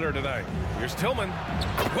perimeter tonight. Here's Tillman.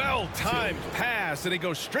 Well-timed pass, and he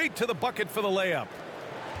goes straight to the bucket for the layup.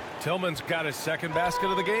 Tillman's got his second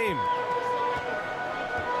basket of the game.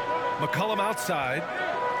 McCollum outside.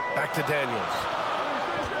 Back to Daniels.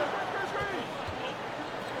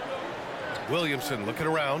 Williamson looking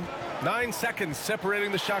around. 9 seconds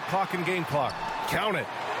separating the shot clock and game clock. Count it.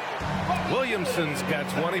 Williamson's got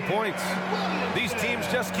 20 points. These teams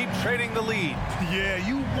just keep trading the lead. Yeah,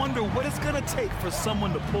 you wonder what it's going to take for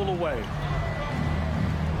someone to pull away.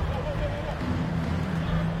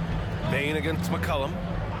 Bain against McCollum.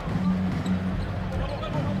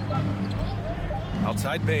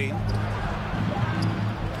 Outside Bain.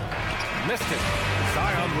 Missed it.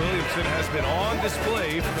 Zion Williamson has been on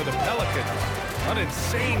display for the Pelicans. An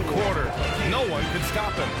insane quarter. No one could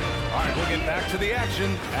stop him. All right, we'll get back to the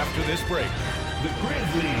action after this break. The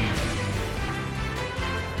Grizzlies.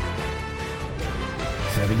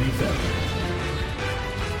 77.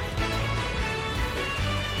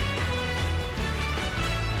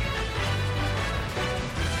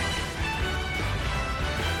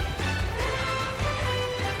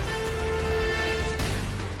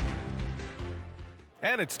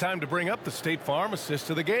 And it's time to bring up the State Farm assist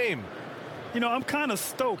of the game. You know, I'm kind of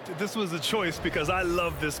stoked this was a choice because I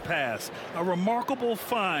love this pass. A remarkable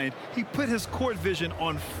find. He put his court vision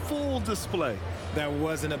on full display. There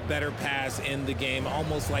wasn't a better pass in the game,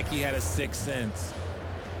 almost like he had a sixth sense.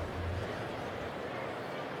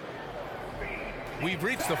 We've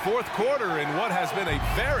reached the fourth quarter in what has been a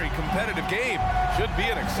very competitive game. Should be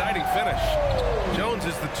an exciting finish. Jones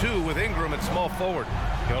is the 2 with Ingram at small forward.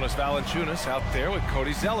 Jonas Valanciunas out there with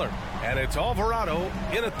Cody Zeller. And it's Alvarado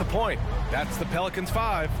in at the point. That's the Pelicans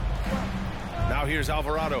 5. Now here's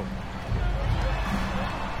Alvarado.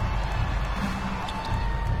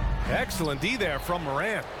 Excellent D there from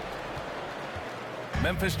Morant.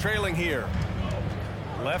 Memphis trailing here.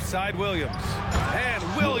 Left side Williams. And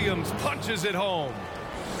Williams punches it home.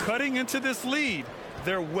 Cutting into this lead.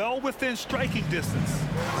 They're well within striking distance.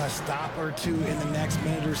 A stop or two in the next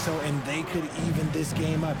minute or so, and they could even this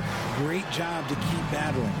game up. Great job to keep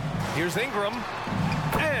battling. Here's Ingram.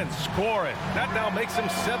 And score it. That now makes him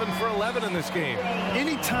 7 for 11 in this game.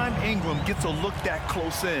 Anytime Ingram gets a look that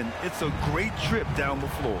close in, it's a great trip down the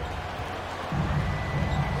floor.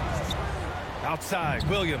 Outside,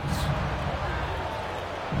 Williams.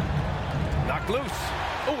 Knocked loose.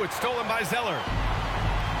 Oh, it's stolen by Zeller.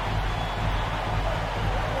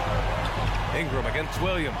 Ingram against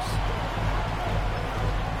Williams.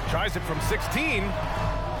 Tries it from 16.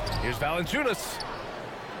 Here's Valanciunas.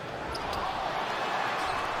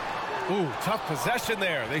 Ooh, tough possession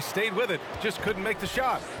there. They stayed with it. Just couldn't make the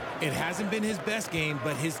shot. It hasn't been his best game,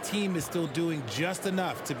 but his team is still doing just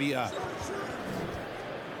enough to be up.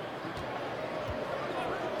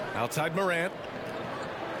 Outside Morant.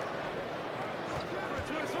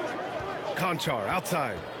 Conchar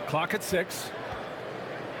outside. Clock at 6.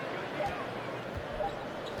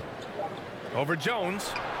 Over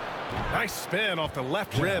Jones. Nice spin off the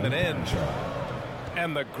left rim and in.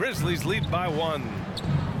 And the Grizzlies lead by 1.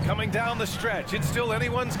 Coming down the stretch, it's still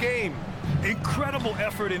anyone's game. Incredible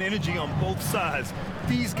effort and energy on both sides.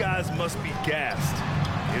 These guys must be gassed.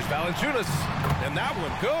 Here's Valanciunas, and that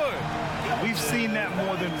one good. We've seen that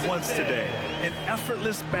more than once today. An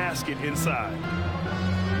effortless basket inside.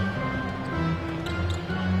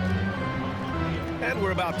 And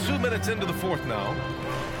we're about 2 minutes into the fourth now.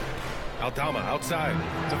 Aldama outside.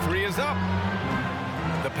 The 3 is up.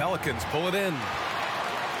 The Pelicans pull it in.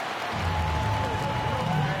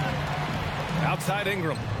 Outside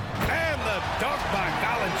Ingram. And the dunk by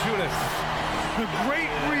Valanciunas. A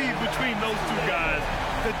great read between those two guys.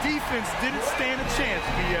 The defense didn't stand a chance,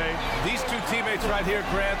 B.A. These two teammates right here,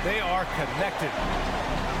 Grant, they are connected.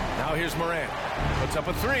 Now here's Morant. Puts up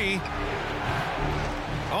a three.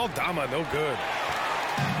 Aldama, no good.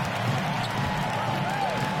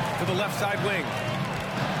 To the left side wing.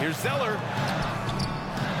 Here's Zeller.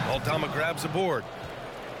 Aldama grabs the board.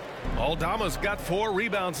 Aldama's got 4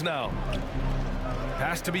 rebounds now.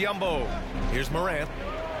 Pass to Biyombo. Here's Morant.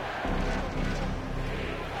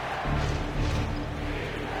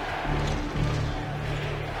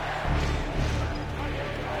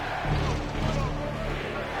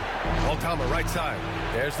 Aldama right side.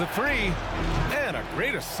 There's the three. And a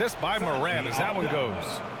great assist by Morant as that one goes.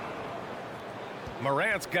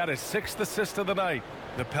 Morant's got his 6th assist of the night.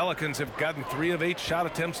 The Pelicans have gotten 3 of 8 shot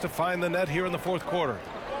attempts to find the net here in the 4th quarter.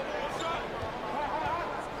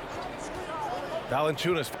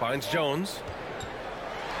 Valanciunas finds Jones.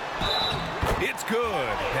 It's good.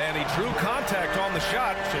 And he drew contact on the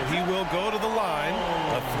shot, so he will go to the line.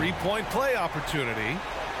 A 3-point play opportunity.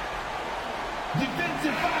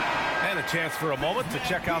 Defensive foul. And a chance for a moment to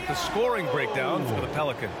check out the scoring breakdown for the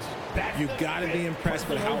Pelicans. You've got to be impressed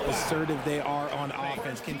with how assertive they are on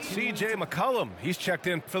offense. C.J. McCollum, he's checked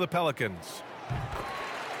in for the Pelicans.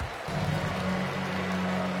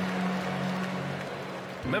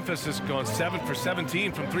 Memphis has gone 7 for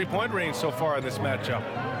 17 from 3-point range so far in this matchup.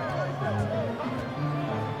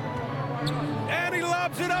 And he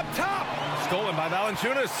lobs it up top. Stolen by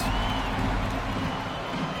Valanciunas.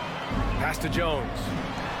 Pass to Jones.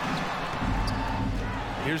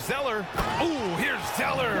 Here's Zeller. Ooh, here's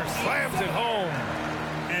Zeller. Slams it home.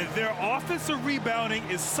 And their offensive rebounding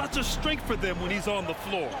is such a strength for them when he's on the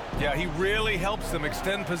floor. Yeah, he really helps them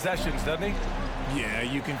extend possessions, doesn't he? Yeah,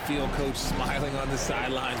 you can feel Coach smiling on the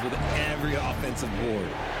sidelines with every offensive board.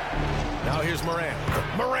 Now here's Morant.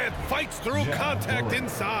 Morant fights through contact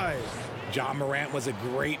inside. Ja Morant was a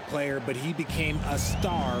great player, but he became a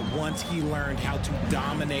star once he learned how to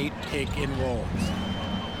dominate pick and rolls.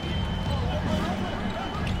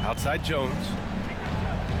 Outside Jones.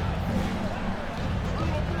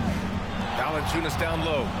 Valanciunas down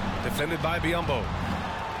low. Defended by Biyombo.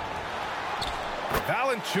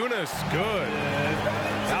 Valanciunas, good.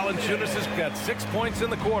 Valanciunas has got 6 points in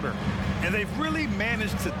the quarter. And they've really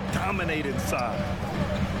managed to dominate inside.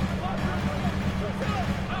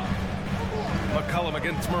 McCollum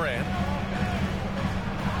against Morant.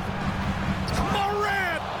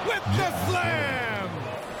 Morant with the slam!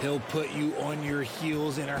 He'll put you on your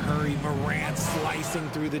heels in a hurry. Morant slicing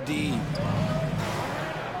through the D.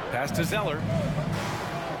 Pass to Zeller.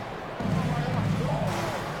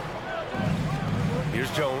 Here's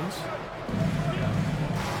Jones.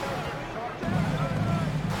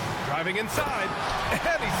 Driving inside.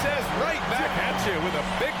 And he says right back at you with a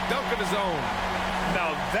big dunk of his own.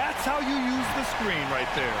 Now that's how you use the screen right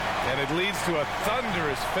there. And it leads to a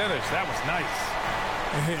thunderous finish. That was nice.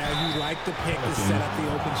 Yeah, you like the pick to set up the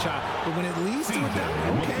open shot. But when it leads to a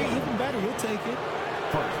dunk, okay, even better, you'll take it.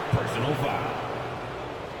 First personal foul.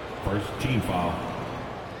 First team foul.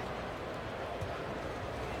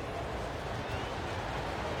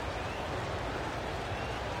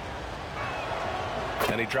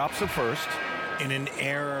 And he drops the first. In an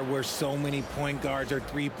era where so many point guards are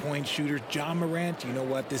 3-point shooters, Ja Morant, you know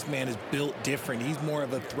what? This man is built different. He's more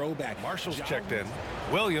of a throwback. Marshall's checked in.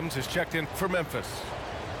 Williams is checked in for Memphis.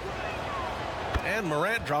 And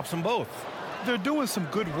Morant drops them both. They're doing some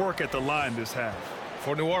good work at the line this half.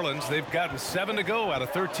 For New Orleans, they've gotten 7 to go out of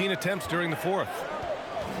 13 attempts during the 4th.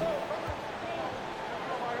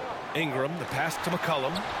 Ingram, the pass to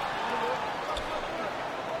McCollum.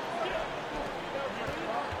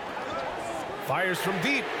 Fires from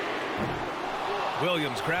deep.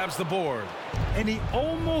 Williams grabs the board. And he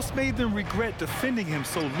almost made them regret defending him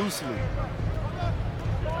so loosely.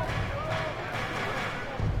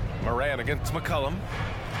 Morant against McCollum.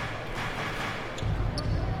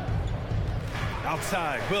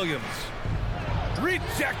 Outside, Williams.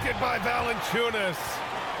 Rejected by Valanciunas.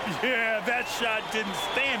 Yeah, that shot didn't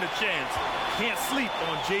stand a chance. Can't sleep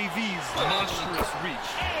on JV's monstrous reach.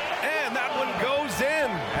 And that one goes in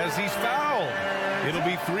as he's fouled. It'll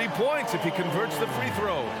be 3 points if he converts the free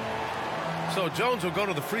throw. So Jones will go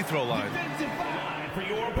to the free throw line. For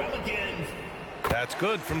your Pelicans. That's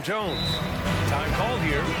good from Jones. Time called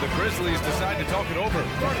here. The Grizzlies decide to talk it over.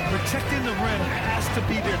 Protecting the rim has to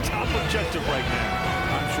be their top objective right now.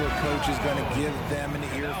 I'm sure Coach is going to give them an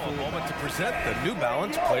earful. Now a moment to present the New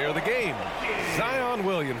Balance Player of the Game, Zion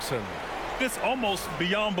Williamson. It's almost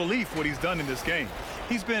beyond belief what he's done in this game.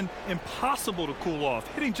 He's been impossible to cool off,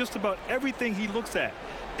 hitting just about everything he looks at.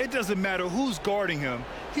 It doesn't matter who's guarding him.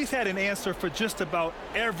 He's had an answer for just about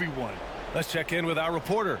everyone. Let's check in with our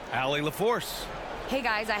reporter, Allie LaForce. Hey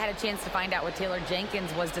guys, I had a chance to find out what Taylor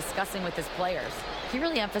Jenkins was discussing with his players. He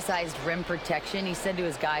really emphasized rim protection. He said to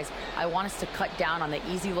his guys, I want us to cut down on the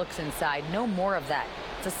easy looks inside. No more of that.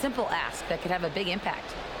 It's a simple ask that could have a big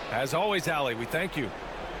impact. As always, Allie, we thank you.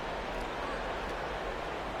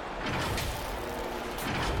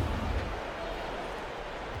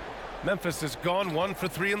 Memphis has gone 1 for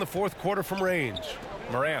 3 in the fourth quarter from range.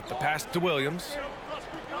 Morant, the pass to Williams.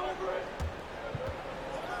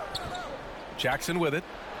 Jackson with it.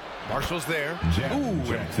 Marshall's there.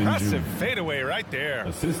 Ooh, impressive fadeaway right there.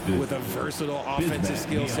 Assisted. With a versatile offensive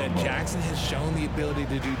skill set, Jackson has shown the ability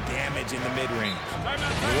to do damage in the mid-range.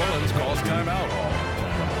 New Orleans calls timeout.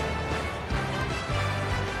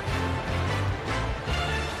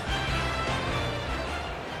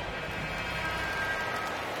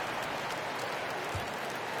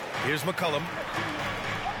 Here's McCollum.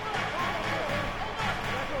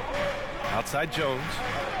 Outside Jones.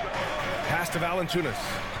 Pass to Valanciunas.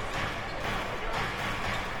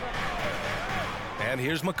 And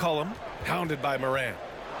here's McCollum, pounded by Morant.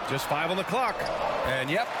 Just 5 on the clock. And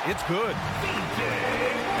yep, it's good.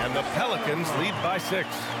 And the Pelicans lead by 6.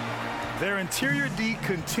 Their interior D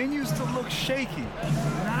continues to look shaky.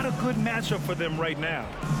 Not a good matchup for them right now.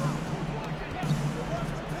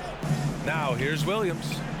 Now here's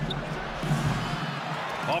Williams.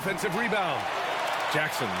 Offensive rebound.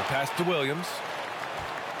 Jackson, the pass to Williams.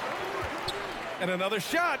 And another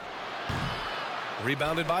shot.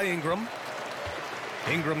 Rebounded by Ingram.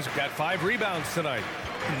 Ingram's got 5 rebounds tonight.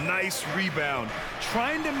 Nice rebound.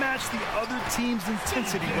 Trying to match the other team's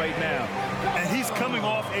intensity right now. And he's coming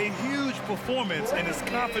off a huge performance, and his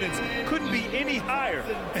confidence couldn't be any higher.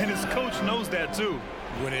 And his coach knows that too.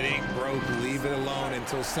 When it ain't broke, leave it alone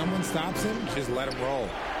until someone stops him. Just let him roll.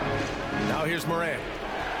 Now here's Morant.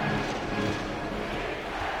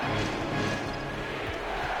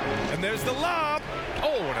 And there's the lob.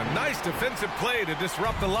 Oh, and a nice defensive play to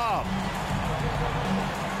disrupt the lob.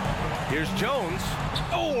 Here's Jones.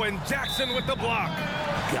 Oh, and Jackson with the block.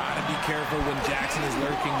 Gotta be careful when Jackson is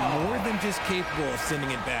lurking, more than just capable of sending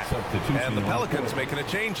it back. And the Pelicans making a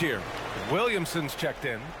change here. Williamson's checked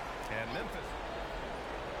in. And Memphis.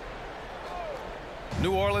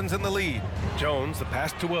 New Orleans in the lead. Jones, the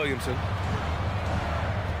pass to Williamson.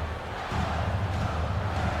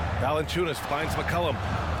 Valanciunas finds McCollum.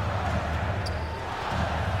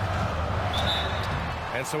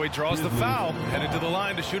 And so he draws the foul, headed to the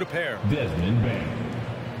line to shoot a pair. Desmond Bain.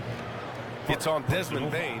 It's on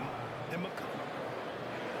Desmond Bain.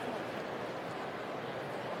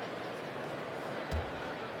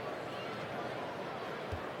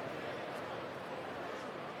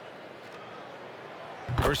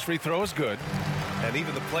 First free throw is good. And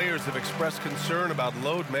even the players have expressed concern about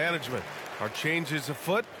load management. Are changes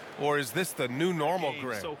afoot, or is this the new normal,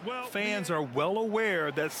 Greg? So, fans are well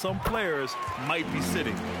aware that some players might be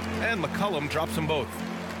sitting. And McCollum drops them both.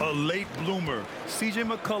 A late bloomer. C.J.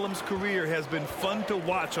 McCollum's career has been fun to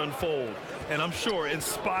watch unfold, and I'm sure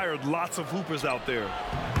inspired lots of hoopers out there.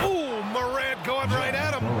 Ooh, Morant going right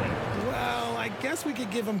at him. Well, I guess we could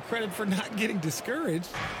give him credit for not getting discouraged.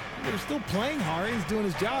 They're still playing hard. He's doing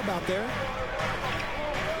his job out there.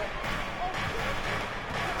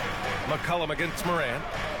 McCollum against Morant.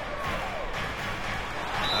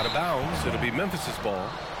 Out of bounds. It'll be Memphis's ball.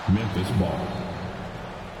 Memphis ball.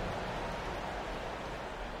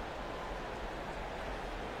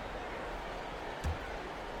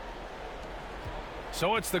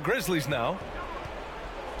 So it's the Grizzlies now.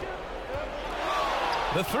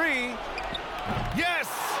 The three. Yes!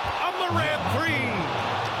 A Morant three!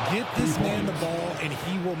 Get this man the ball, and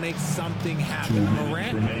he will make something happen.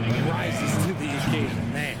 Morant rises to the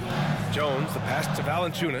occasion, man. Jones, the pass to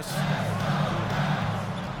Valanciunas.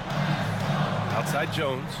 Outside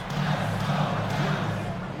Jones.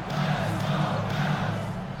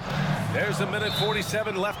 There's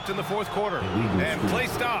 1:47 left in the fourth quarter. And play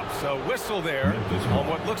stops. A whistle there on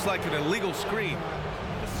what looks like an illegal screen.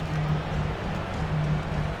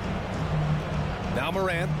 Now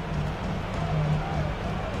Morant.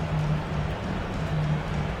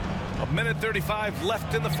 1:35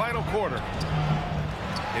 left in the final quarter.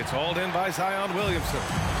 It's hauled in by Zion Williamson.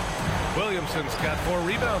 Williamson's got 4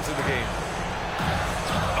 rebounds in the game.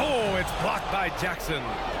 Oh, it's blocked by Jackson.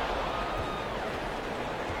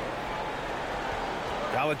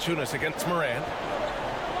 Valanciunas against Morant.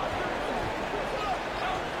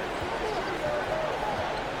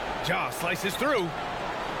 Ja slices through.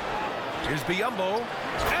 Here's Biyombo.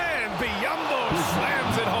 And Biyombo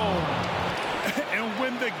slams it home. And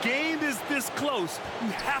when the game is this this close, you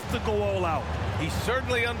have to go all out. He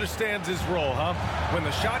certainly understands his role, huh? When the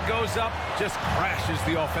shot goes up, just crashes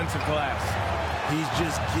the offensive glass. He's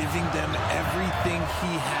just giving them everything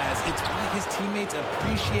he has. It's why his teammates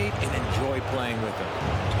appreciate and enjoy playing with him.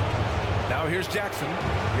 Now here's Jackson.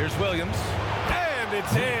 Here's Williams. And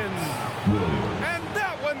it's in. And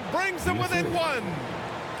that one brings them within one.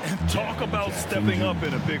 And talk about stepping up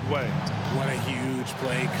in a big way. What a huge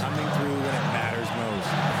play coming through when it matters most.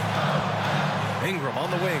 Ingram on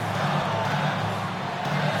the wing.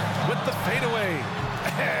 With the fadeaway.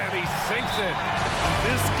 And he sinks it.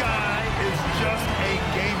 This guy is just a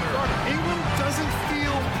gamer. Ingram doesn't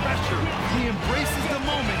feel pressure. He embraces the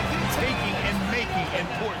moment, taking and making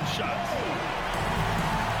important shots.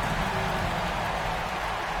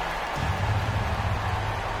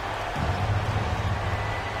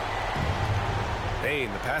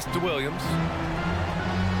 Payne, the pass to Williams.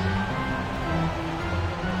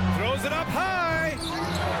 Throws it up high.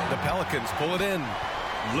 The Pelicans pull it in.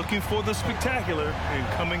 Looking for the spectacular and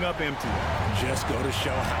coming up empty. Just go to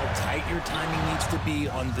show how tight your timing needs to be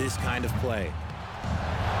on this kind of play.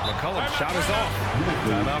 McCollum's shot is off.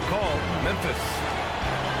 Timeout call. Memphis.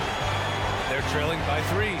 They're trailing by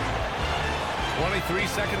 3. 23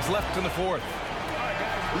 seconds left in the fourth.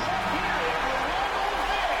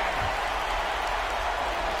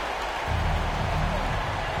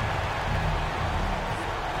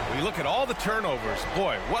 Look at all the turnovers.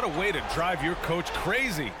 Boy, what a way to drive your coach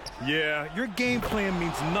crazy. Yeah, your game plan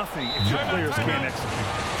means nothing if your players can't execute.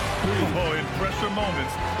 Oh, in pressure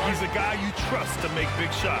moments, he's a guy you trust to make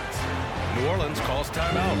big shots. New Orleans calls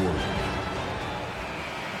timeout.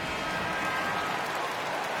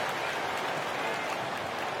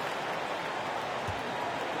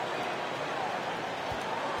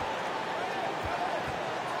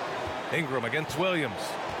 Ingram against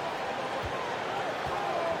Williams.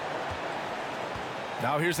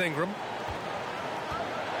 Now here's Ingram.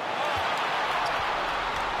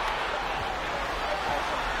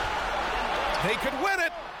 They could win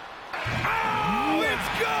it. Oh, it's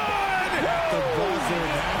good! The buzzer,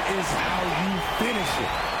 that is how you finish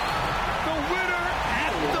it. The winner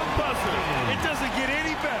at the buzzer. It doesn't get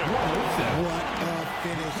any better. What a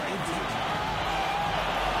finish.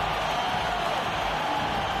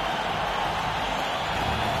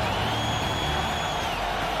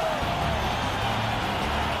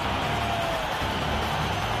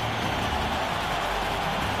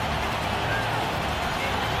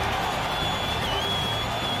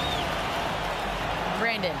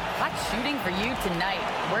 Brandon, hot shooting for you tonight.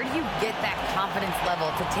 Where do you get that confidence level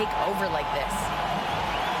to take over like this?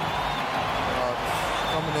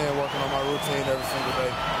 Coming in, working on my routine every single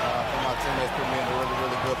day. My teammates put me in a really,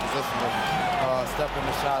 really good position to step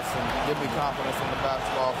into shots and give me confidence on the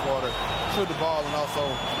basketball floor to shoot the ball and also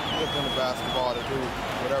give them the basketball to do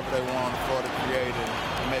whatever they want on the floor to create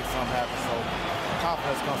and make something happen. So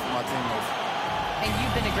confidence comes from my teammates. And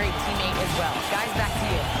you've been a great teammate as well. Guys, back to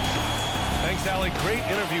you. Thanks, Allie. Great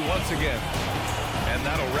interview once again. And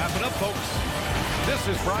that'll wrap it up, folks. This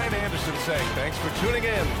is Brian Anderson saying thanks for tuning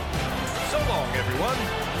in. So long,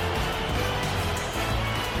 everyone.